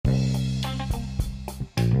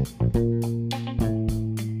Kia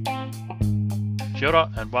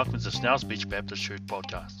ora and welcome to the Snow's Beach Baptist Church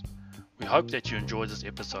podcast. We hope that you enjoy this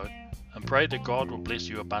episode and pray that God will bless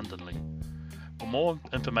you abundantly. For more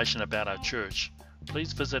information about our church,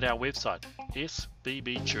 please visit our website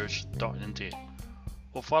sbbchurch.net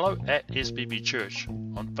or follow at sbbchurch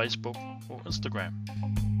on Facebook or Instagram.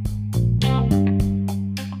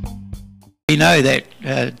 We know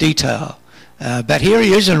that detail, but here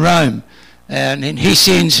he is in Rome. And he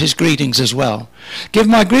sends his greetings as well. Give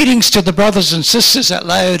my greetings to the brothers and sisters at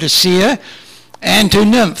Laodicea and to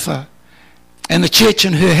Nympha and the church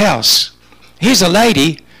in her house. Here's a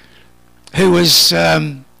lady who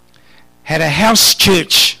had a house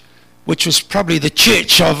church, which was probably the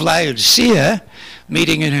church of Laodicea,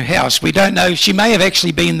 meeting in her house. We don't know. She may have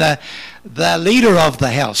actually been the leader of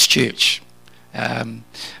the house church.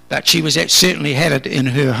 But she certainly had it in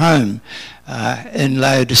her home in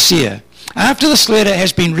Laodicea. After this letter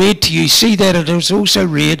has been read to you, see that it is also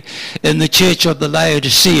read in the church of the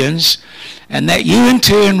Laodiceans, and that you in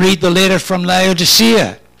turn read the letter from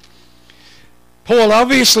Laodicea. Paul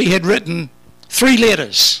obviously had written 3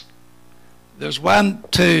 letters. There's one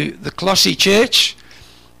to the Colossae church,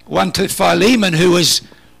 one to Philemon, who was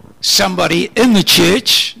somebody in the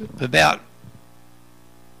church, about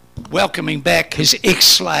welcoming back his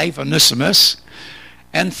ex-slave Onesimus.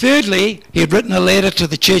 And thirdly, he had written a letter to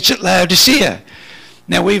the church at Laodicea.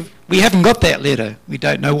 Now we haven't got that letter. We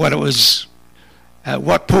don't know what it was,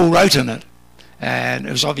 what Paul wrote in it, and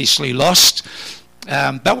it was obviously lost.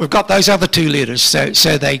 But we've got those other 2 letters,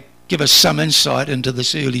 so they give us some insight into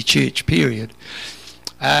this early church period.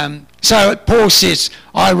 So Paul says,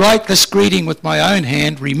 "I write this greeting with my own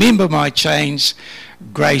hand. Remember my chains.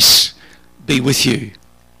 Grace be with you."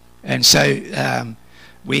 And so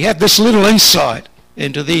we have this little insight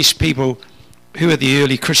into these people who are the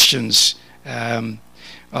early Christians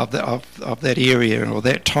of that area or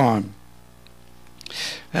that time.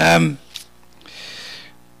 Let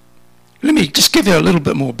me just give you a little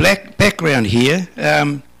bit more background here.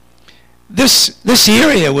 This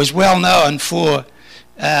area was well known for,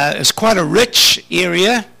 it's quite a rich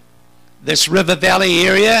area, this river valley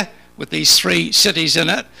area with these 3 cities in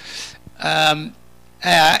it. And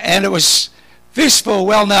it was first of all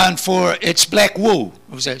well known for its black wool.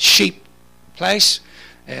 It was a sheep place.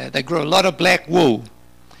 They grew a lot of black wool.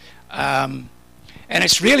 And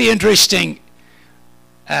it's really interesting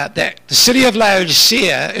that the city of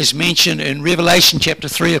Laodicea is mentioned in Revelation chapter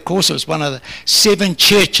 3. Of course, it was one of the 7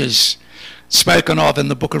 churches spoken of in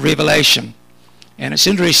the book of Revelation. And it's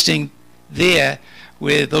interesting there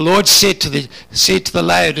where the Lord said to the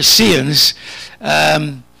Laodiceans,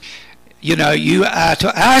 you are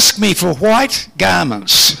to ask me for white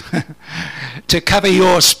garments to cover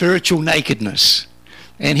your spiritual nakedness.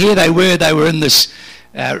 And here they were in this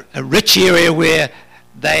a rich area where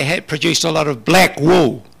they had produced a lot of black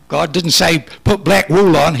wool. God didn't say put black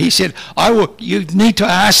wool on. He said, you need to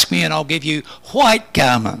ask me and I'll give you white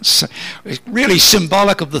garments. It's really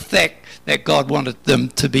symbolic of the fact that God wanted them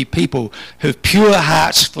to be people who have pure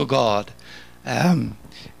hearts for God.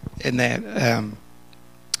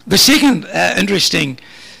 The second interesting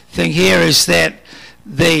thing here is that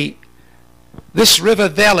this river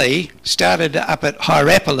valley started up at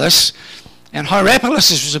Hierapolis, and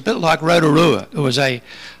Hierapolis was a bit like Rotorua. It was a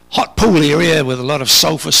hot pool area with a lot of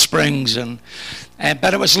sulphur springs,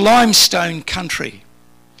 but it was limestone country.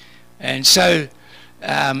 And so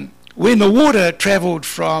when the water travelled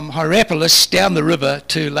from Hierapolis down the river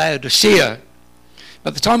to Laodicea, by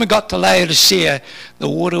the time it got to Laodicea, the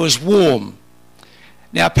water was warm.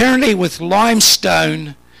 Now apparently with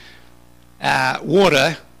limestone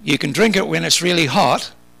water, you can drink it when it's really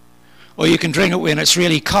hot, or you can drink it when it's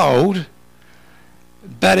really cold,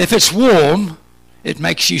 but if it's warm, it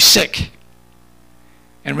makes you sick.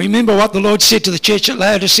 And remember what the Lord said to the church at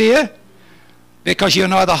Laodicea? Because you're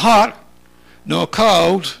neither hot nor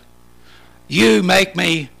cold, you make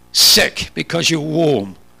me sick because you're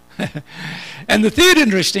warm. And the third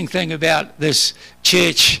interesting thing about this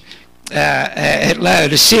church at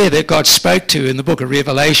Laodicea that God spoke to in the book of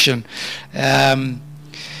Revelation, what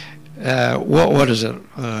is it?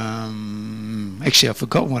 Actually, I've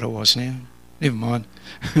forgotten what it was now. Never mind.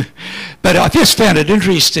 But I just found it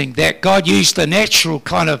interesting that God used the natural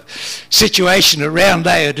kind of situation around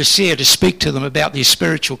Laodicea to speak to them about their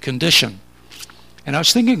spiritual condition. And I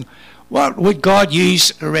was thinking, what would God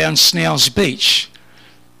use around Snow's Beach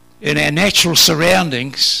in our natural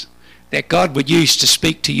surroundings that God would use to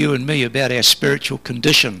speak to you and me about our spiritual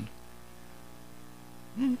condition?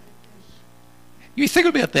 You think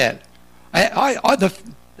about that.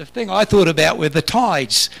 The thing I thought about were the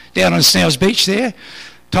tides down on Snow's Beach there.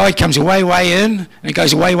 tide comes way in and it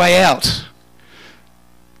goes way out.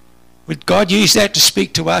 Would God use that to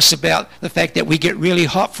speak to us about the fact that we get really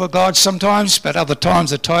hot for God sometimes, but other times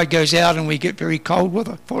the tide goes out and we get very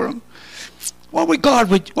cold for him? What would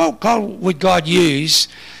God use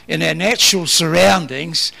in our natural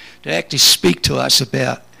surroundings to actually speak to us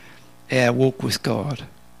about our walk with God?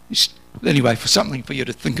 Anyway, for something for you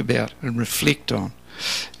to think about and reflect on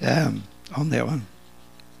that one.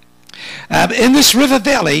 In this river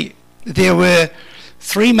valley, there were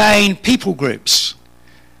three main people groups.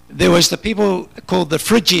 There was the people called the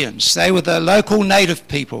Phrygians. They were the local native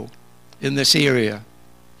people in this area.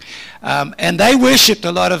 And they worshipped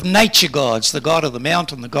a lot of nature gods, the god of the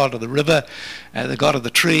mountain, the god of the river, the god of the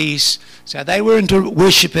trees. So they were into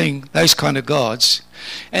worshipping those kind of gods.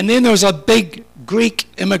 And then there was a big Greek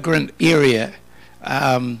immigrant area.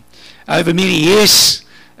 Over many years,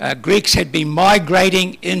 Greeks had been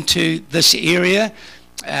migrating into this area.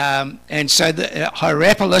 And so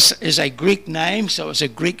Hierapolis is a Greek name, so it was a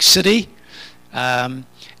Greek city. And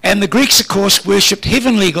the Greeks, of course, worshipped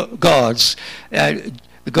heavenly gods,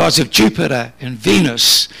 the gods of Jupiter and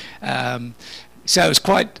Venus. So it was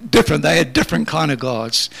quite different. They had different kind of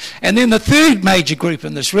gods. And then the third major group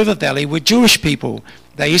in this river valley were Jewish people.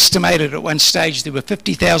 They estimated at one stage there were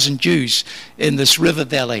 50,000 Jews in this river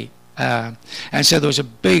valley. And so there was a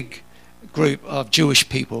big group of Jewish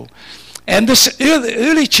people. And this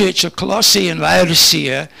early church of Colossae and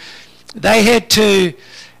Laodicea, they had to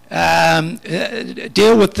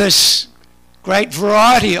deal with this great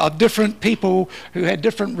variety of different people who had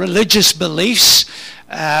different religious beliefs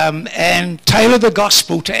and tailor the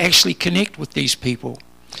gospel to actually connect with these people.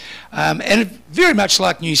 And very much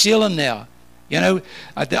like New Zealand now. You know,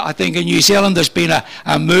 I think in New Zealand there's been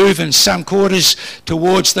a move in some quarters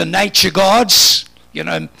towards the nature gods. You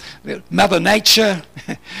know, Mother Nature,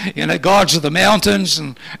 you know, gods of the mountains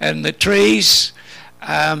and the trees.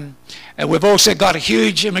 And we've also got a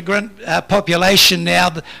huge immigrant population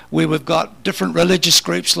now where we've got different religious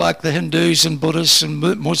groups like the Hindus and Buddhists and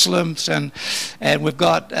Muslims, and we've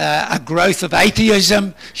got a growth of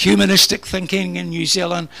atheism, humanistic thinking in New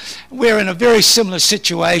Zealand. We're in a very similar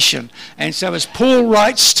situation. And so as Paul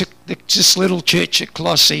writes to this little church at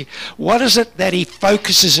Colossae, what is it that he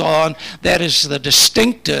focuses on that is the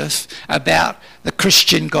distinctive about the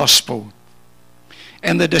Christian gospel?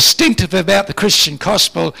 And the distinctive about the Christian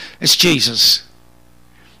gospel is Jesus.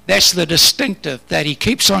 That's the distinctive that he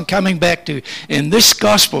keeps on coming back to in this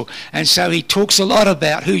gospel. And so he talks a lot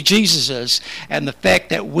about who Jesus is and the fact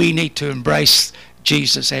that we need to embrace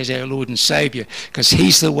Jesus as our Lord and Saviour, because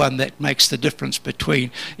he's the one that makes the difference between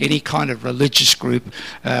any kind of religious group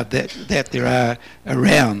that there are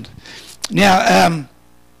around. Now,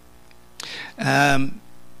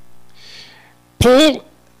 Paul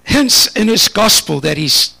hints in his gospel that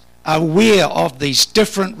he's aware of these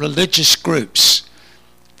different religious groups.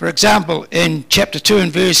 For example, in chapter 2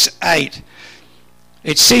 and verse 8,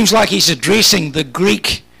 it seems like he's addressing the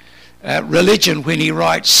Greek religion when he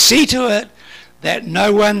writes, "See to it that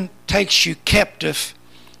no one takes you captive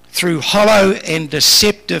through hollow and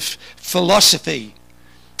deceptive philosophy."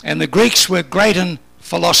 And the Greeks were great in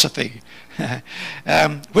philosophy,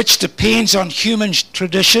 which depends on human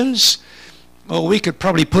traditions, or we could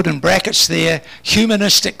probably put in brackets there,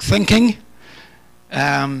 humanistic thinking,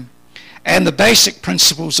 and the basic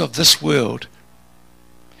principles of this world.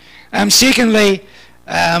 Secondly,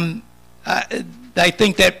 they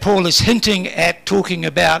think that Paul is hinting at talking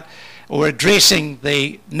about or addressing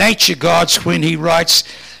the nature gods when he writes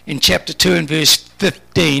in chapter 2 and verse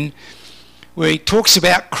 15, where he talks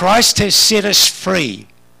about Christ has set us free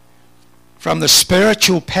from the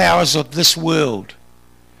spiritual powers of this world.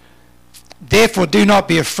 Therefore, do not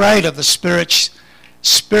be afraid of the spirits,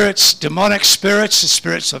 demonic spirits, the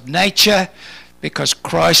spirits of nature, because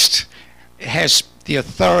Christ has the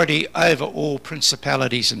authority over all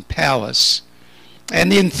principalities and powers.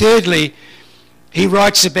 And then thirdly, he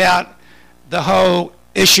writes about the whole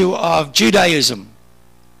issue of Judaism,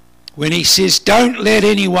 when he says, "Don't let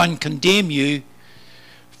anyone condemn you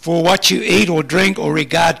for what you eat or drink or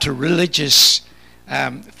regard to religious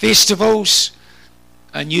festivals,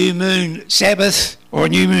 a new moon Sabbath or a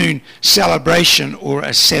new moon celebration or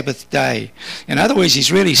a Sabbath day." In other words,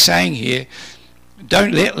 he's really saying here,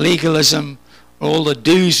 don't let legalism, all the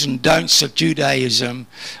do's and don'ts of Judaism,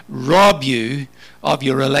 rob you of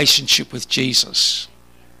your relationship with Jesus,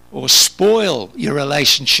 or spoil your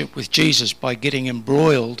relationship with Jesus by getting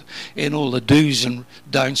embroiled in all the do's and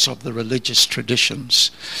don'ts of the religious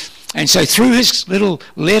traditions. And so through his little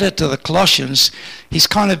letter to the Colossians, he's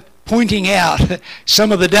kind of pointing out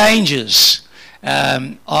some of the dangers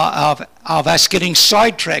of us getting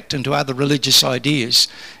sidetracked into other religious ideas.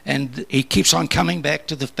 And he keeps on coming back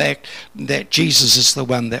to the fact that Jesus is the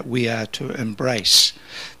one that we are to embrace.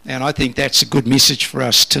 And I think that's a good message for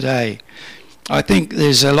us today. I think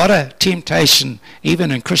there's a lot of temptation,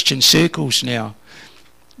 even in Christian circles now,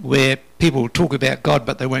 where people talk about God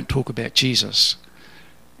but they won't talk about Jesus.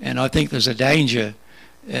 And I think there's a danger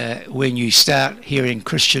when you start hearing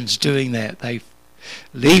Christians doing that. They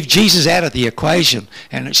leave Jesus out of the equation,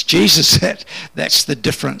 and it's Jesus that's the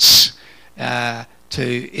difference to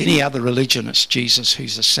any other religion. It's Jesus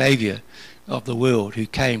who's the Saviour of the world, who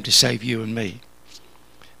came to save you and me.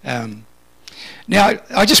 Now,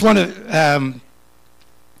 I just want to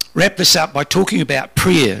wrap this up by talking about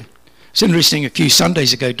prayer. It's interesting, a few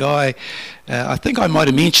Sundays ago, Di, I think I might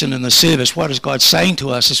have mentioned in the service, what is God saying to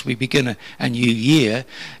us as we begin a new year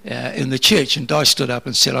in the church? And Di stood up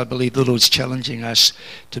and said, I believe the Lord's challenging us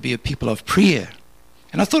to be a people of prayer.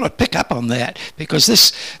 And I thought I'd pick up on that, because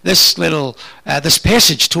this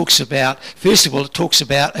passage talks about, first of all, it talks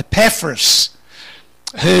about Epaphras,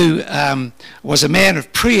 who was a man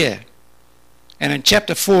of prayer. And in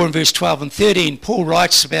chapter 4 and verse 12 and 13, Paul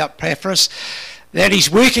writes about Epaphras that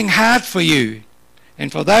he's working hard for you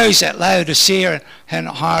and for those at Laodicea and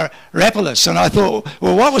Hierapolis. And I thought,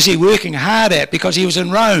 well, what was he working hard at? Because he was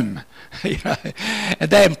in Rome. And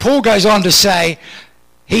then Paul goes on to say,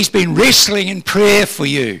 he's been wrestling in prayer for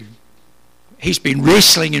you. He's been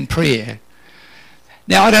wrestling in prayer.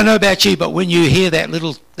 Now, I don't know about you, but when you hear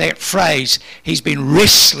that phrase, he's been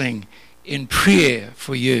wrestling in prayer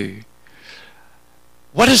for you.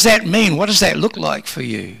 What does that mean? What does that look like for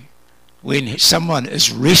you when someone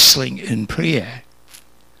is wrestling in prayer?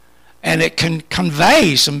 And it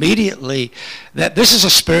conveys immediately that this is a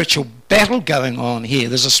spiritual battle going on here.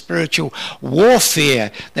 There's a spiritual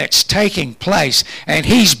warfare that's taking place, and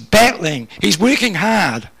he's battling. He's working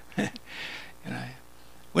hard.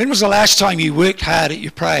 When was the last time you worked hard at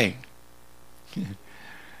your praying?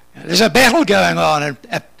 There's a battle going on,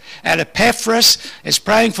 and Epaphras is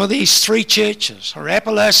praying for these three churches,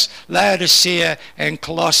 Hierapolis, Laodicea, and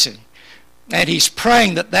Colossae. And he's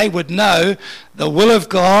praying that they would know the will of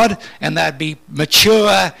God and they'd be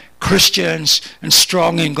mature Christians and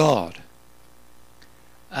strong in God.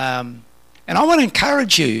 And I want to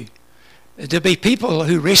encourage you to be people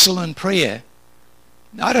who wrestle in prayer.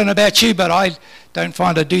 I don't know about you, but I don't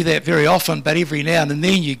find I do that very often, but every now and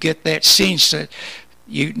then you get that sense that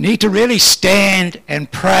you need to really stand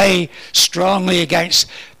and pray strongly against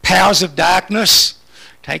powers of darkness.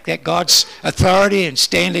 Take that God's authority and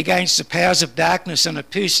stand against the powers of darkness in a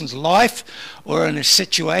person's life or in a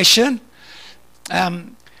situation.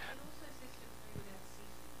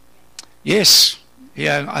 Yes.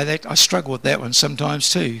 Yeah, I struggle with that one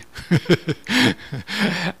sometimes too.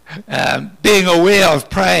 Being aware of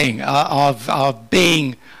praying, of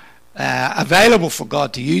being available for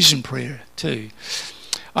God to use in prayer too.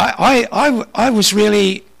 I was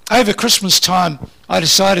really, over Christmas time, I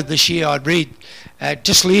decided this year I'd read,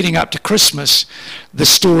 just leading up to Christmas, the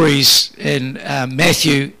stories in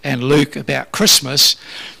Matthew and Luke about Christmas.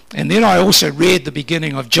 And then I also read the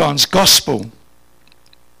beginning of John's Gospel.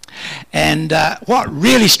 And what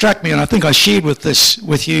really struck me, and I think I shared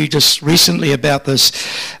with you just recently about this,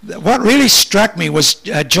 what really struck me was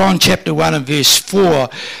John chapter 1 and verse 4,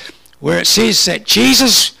 where it says that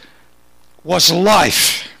Jesus was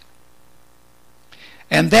life,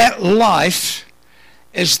 and that life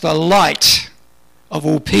is the light of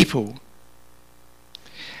all people.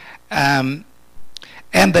 And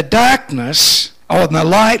the darkness, the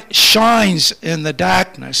light shines in the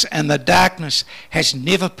darkness, and the darkness has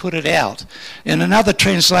never put it out. In another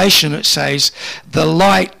translation it says, the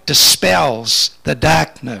light dispels the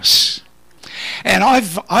darkness. And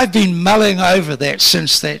I've been mulling over that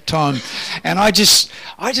since that time, and I just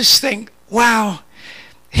think, wow,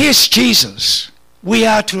 here's Jesus. We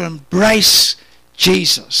are to embrace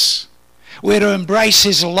Jesus. We're to embrace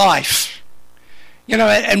his life. You know,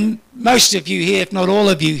 and most of you here, if not all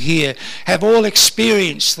of you here, have all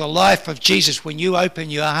experienced the life of Jesus when you open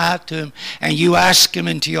your heart to him and you ask him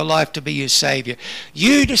into your life to be your Saviour.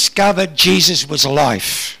 You discovered Jesus was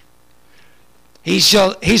life. He's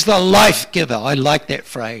the life giver. I like that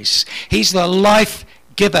phrase. He's the life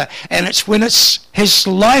giver. And it's when his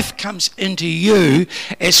life comes into you,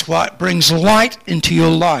 it's what brings light into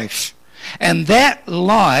your life. And that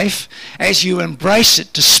life, as you embrace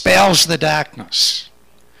it, dispels the darkness.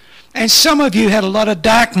 And some of you had a lot of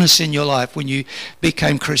darkness in your life when you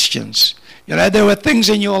became Christians. You know, there were things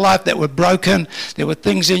in your life that were broken. There were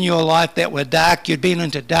things in your life that were dark. You'd been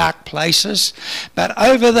into dark places. But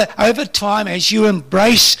over time, as you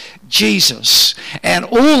embrace Jesus and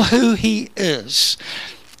all who he is,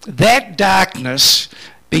 that darkness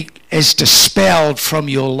is dispelled from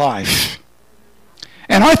your life.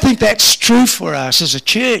 And I think that's true for us as a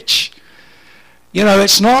church. You know,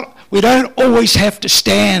 we don't always have to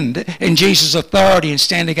stand in Jesus' authority and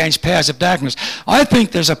stand against powers of darkness. I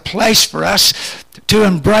think there's a place for us to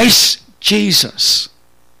embrace Jesus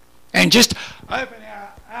and just open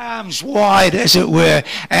our arms wide, as it were,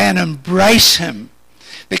 and embrace him.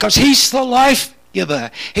 Because he's the life giver.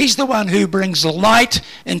 He's the one who brings light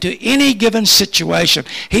into any given situation.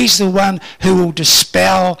 He's the one who will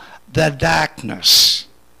dispel the darkness.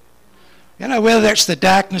 You know, whether that's the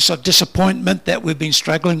darkness of disappointment that we've been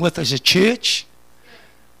struggling with as a church.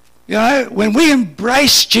 You know, when we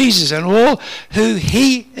embrace Jesus and all who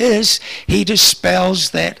he is, he dispels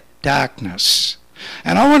that darkness.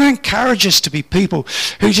 And I want to encourage us to be people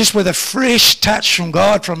who just with a fresh touch from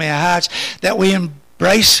God, from our hearts, that we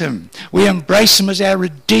embrace him. We embrace him as our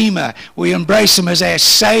Redeemer. We embrace him as our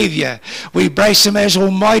Saviour. We embrace him as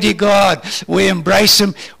Almighty God. We embrace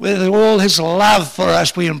him with all his love for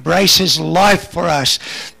us. We embrace his life for us.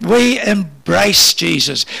 We embrace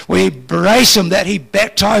Jesus. We embrace him that he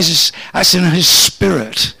baptizes us in his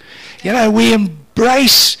Spirit. You know, we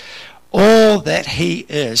embrace all that he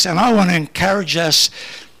is. And I want to encourage us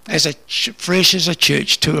as a fresh as a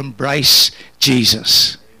church to embrace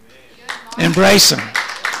Jesus. Embrace him.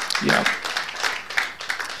 Yeah.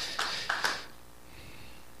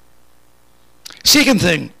 Second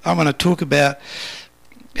thing I want to talk about,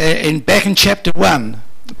 back in chapter 1,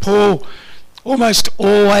 Paul almost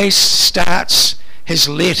always starts his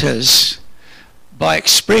letters by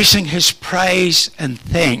expressing his praise and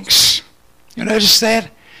thanks. You notice that?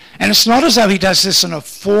 And it's not as though he does this in a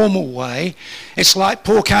formal way. It's like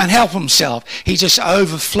Paul can't help himself. He just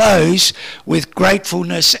overflows with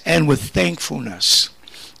gratefulness and with thankfulness.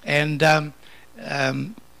 And I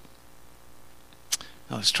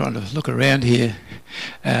was trying to look around here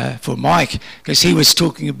for Mike, because he was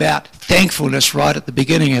talking about thankfulness right at the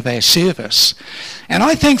beginning of our service. And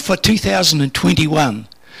I think for 2021,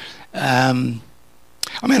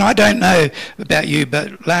 I mean, I don't know about you,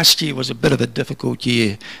 but last year was a bit of a difficult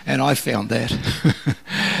year, and I found that.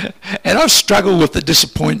 And I've struggled with the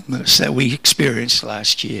disappointments that we experienced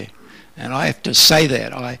last year. And I have to say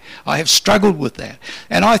that. I have struggled with that.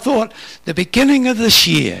 And I thought, the beginning of this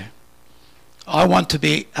year, I want to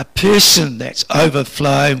be a person that's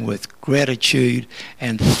overflowing with gratitude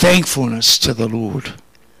and thankfulness to the Lord.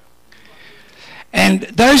 And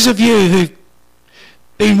those of you who've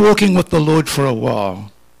been walking with the Lord for a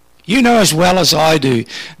while, you know as well as I do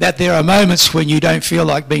that there are moments when you don't feel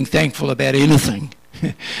like being thankful about anything.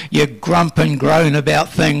 You grump and groan about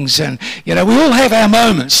things, and you know, we all have our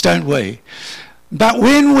moments, don't we? But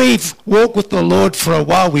when we've walked with the Lord for a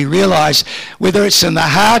while, we realise whether it's in the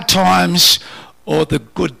hard times or the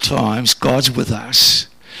good times, God's with us.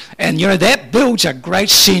 And you know, that builds a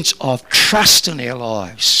great sense of trust in our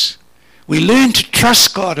lives. We learn to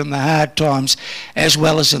trust God in the hard times as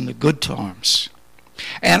well as in the good times.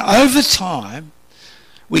 And over time,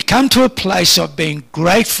 we come to a place of being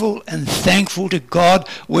grateful and thankful to God,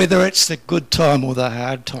 whether it's the good time or the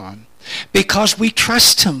hard time, because we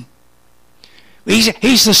trust him.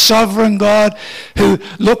 He's the sovereign God who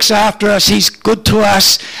looks after us. He's good to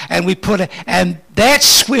us, and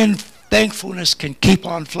that's when thankfulness can keep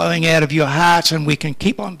on flowing out of your hearts, and we can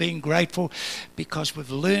keep on being grateful because we've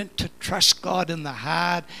learnt to trust God in the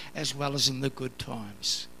hard as well as in the good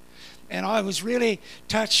times. And I was really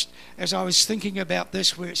touched as I was thinking about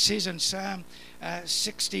this, where it says in Psalm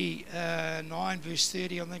 69 verse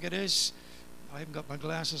 30, I think it is. I haven't got my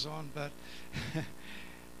glasses on, but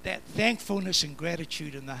that thankfulness and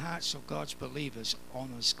gratitude in the hearts of God's believers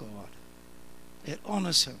honours God. It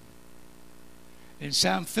honours him. In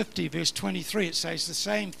Psalm 50 verse 23 it says the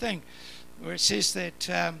same thing, where it says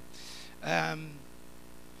that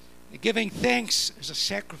giving thanks is a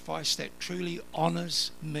sacrifice that truly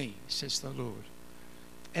honours me, says the Lord.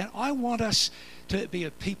 And I want us to be a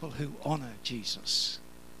people who honour Jesus,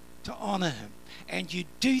 to honour him. And you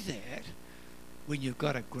do that when you've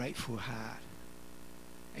got a grateful heart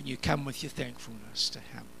and you come with your thankfulness to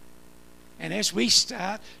him. And as we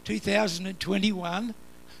start 2021,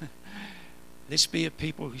 let's be a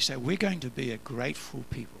people who say we're going to be a grateful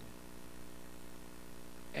people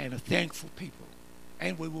and a thankful people.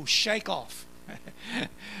 And we will shake off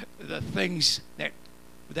the things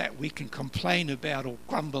that we can complain about or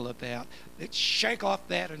grumble about. Let's shake off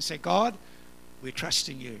that and say, God, we're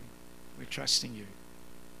trusting you. We're trusting you.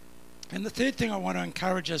 And the third thing I want to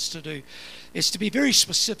encourage us to do is to be very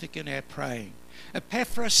specific in our praying.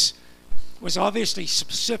 Epaphras was obviously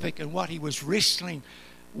specific in what he was wrestling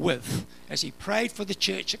with. As he prayed for the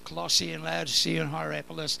church at Colossae and Laodicea and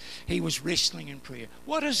Hierapolis, he was wrestling in prayer.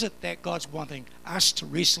 What is it that God's wanting us to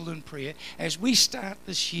wrestle in prayer as we start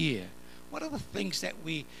this year? What are the things that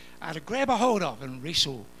we are to grab a hold of and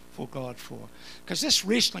wrestle for God for? Because this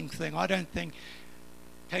wrestling thing, I don't think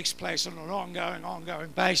takes place on an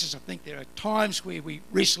ongoing basis. I think there are times where we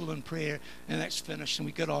wrestle in prayer and that's finished and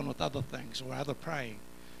we get on with other things or other praying.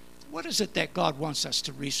 What is it that God wants us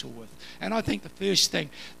to wrestle with? And I think the first thing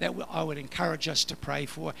that I would encourage us to pray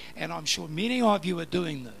for, and I'm sure many of you are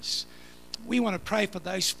doing this, we want to pray for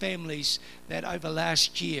those families that over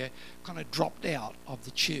last year kind of dropped out of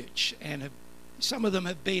the church, and some of them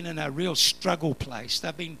have been in a real struggle place.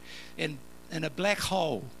 They've been in a black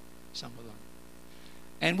hole, some of them.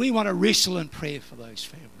 And we want to wrestle in prayer for those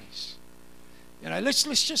families. You know, let's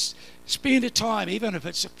just spend a time, even if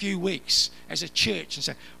it's a few weeks, as a church, and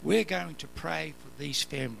say, we're going to pray for these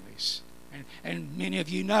families. And many of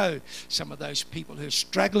you know some of those people who are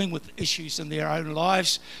struggling with issues in their own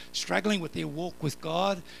lives, struggling with their walk with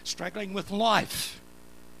God, struggling with life.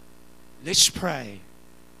 Let's pray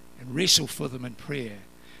and wrestle for them in prayer,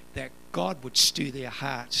 that God would stir their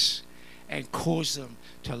hearts and cause them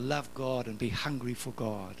to love God and be hungry for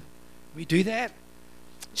God. We do that.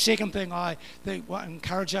 Second thing I think I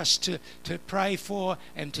encourage us to pray for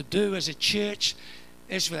and to do as a church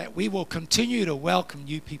is that we will continue to welcome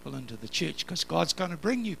new people into the church, because God's going to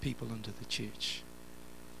bring new people into the church.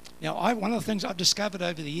 Now, one of the things I've discovered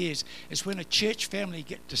over the years is when a church family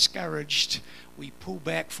get discouraged, we pull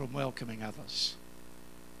back from welcoming others.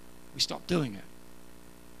 We stop doing it.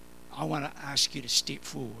 I want to ask you to step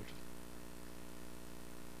forward.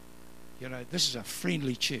 You know, this is a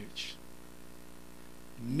friendly church.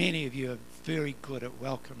 Many of you are very good at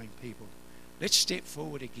welcoming people. Let's step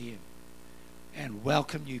forward again and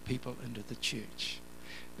welcome new people into the church,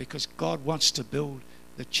 because God wants to build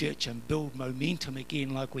the church and build momentum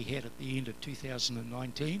again like we had at the end of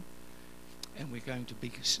 2019, and we're going to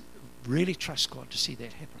really trust God to see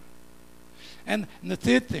that happen. And the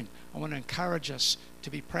third thing I want to encourage us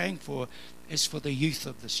to be praying for is for the youth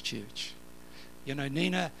of this church. You know,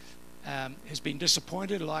 Nina has been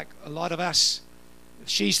disappointed like a lot of us.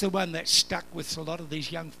 She's the one that's stuck with a lot of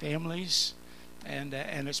these young families, and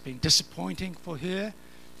it's been disappointing for her.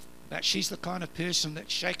 But she's the kind of person that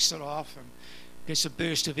shakes it off and gets a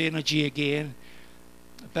burst of energy again.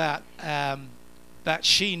 But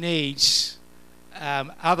she needs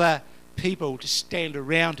other people to stand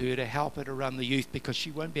around her to help her to run the youth, because she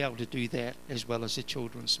won't be able to do that as well as the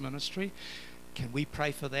children's ministry. Can we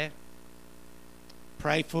pray for that?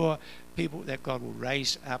 Pray for people that God will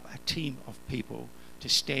raise up a team of people to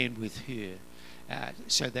stand with her,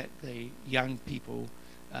 so that the young people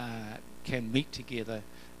can meet together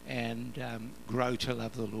and grow to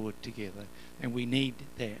love the Lord together. And we need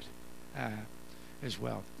that as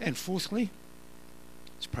well. And fourthly,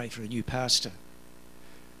 let's pray for a new pastor.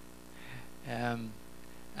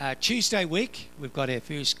 Tuesday week, we've got our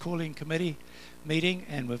first calling committee meeting,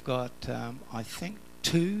 and we've got, I think,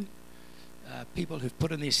 2 people who've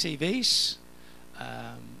put in their CVs.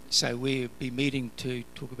 So we'll be meeting to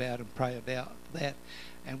talk about and pray about that.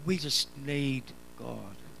 And we just need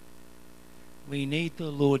God. We need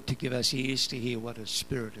the Lord to give us ears to hear what His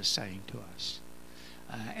Spirit is saying to us,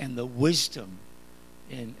 and the wisdom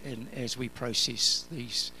in as we process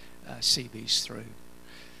these CVs through.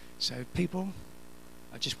 So people,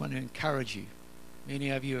 I just want to encourage you. Many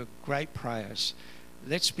of you are great prayers.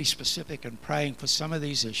 Let's be specific in praying for some of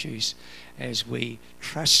these issues as we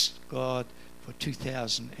trust God for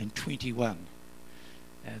 2021,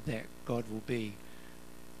 that God will be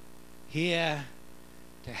here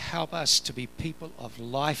to help us to be people of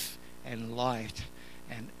life and light,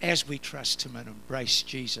 and as we trust Him and embrace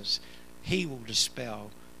Jesus, He will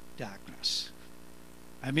dispel darkness.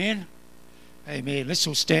 Amen? Amen. Let's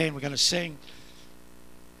all stand. We're going to sing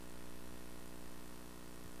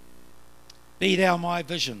Be Thou My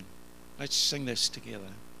Vision. Let's sing this together.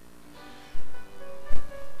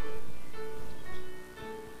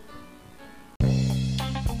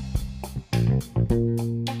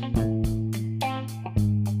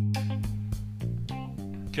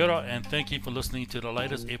 Kia ora, and thank you for listening to the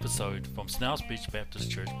latest episode from Snow's Beach Baptist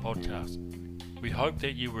Church podcast. We hope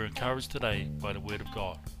that you were encouraged today by the Word of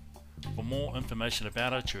God. For more information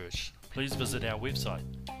about our church, please visit our website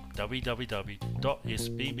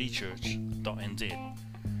www.sbbchurch.nz.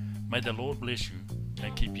 May the Lord bless you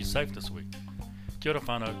and keep you safe this week. Kia ora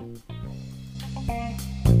whanau.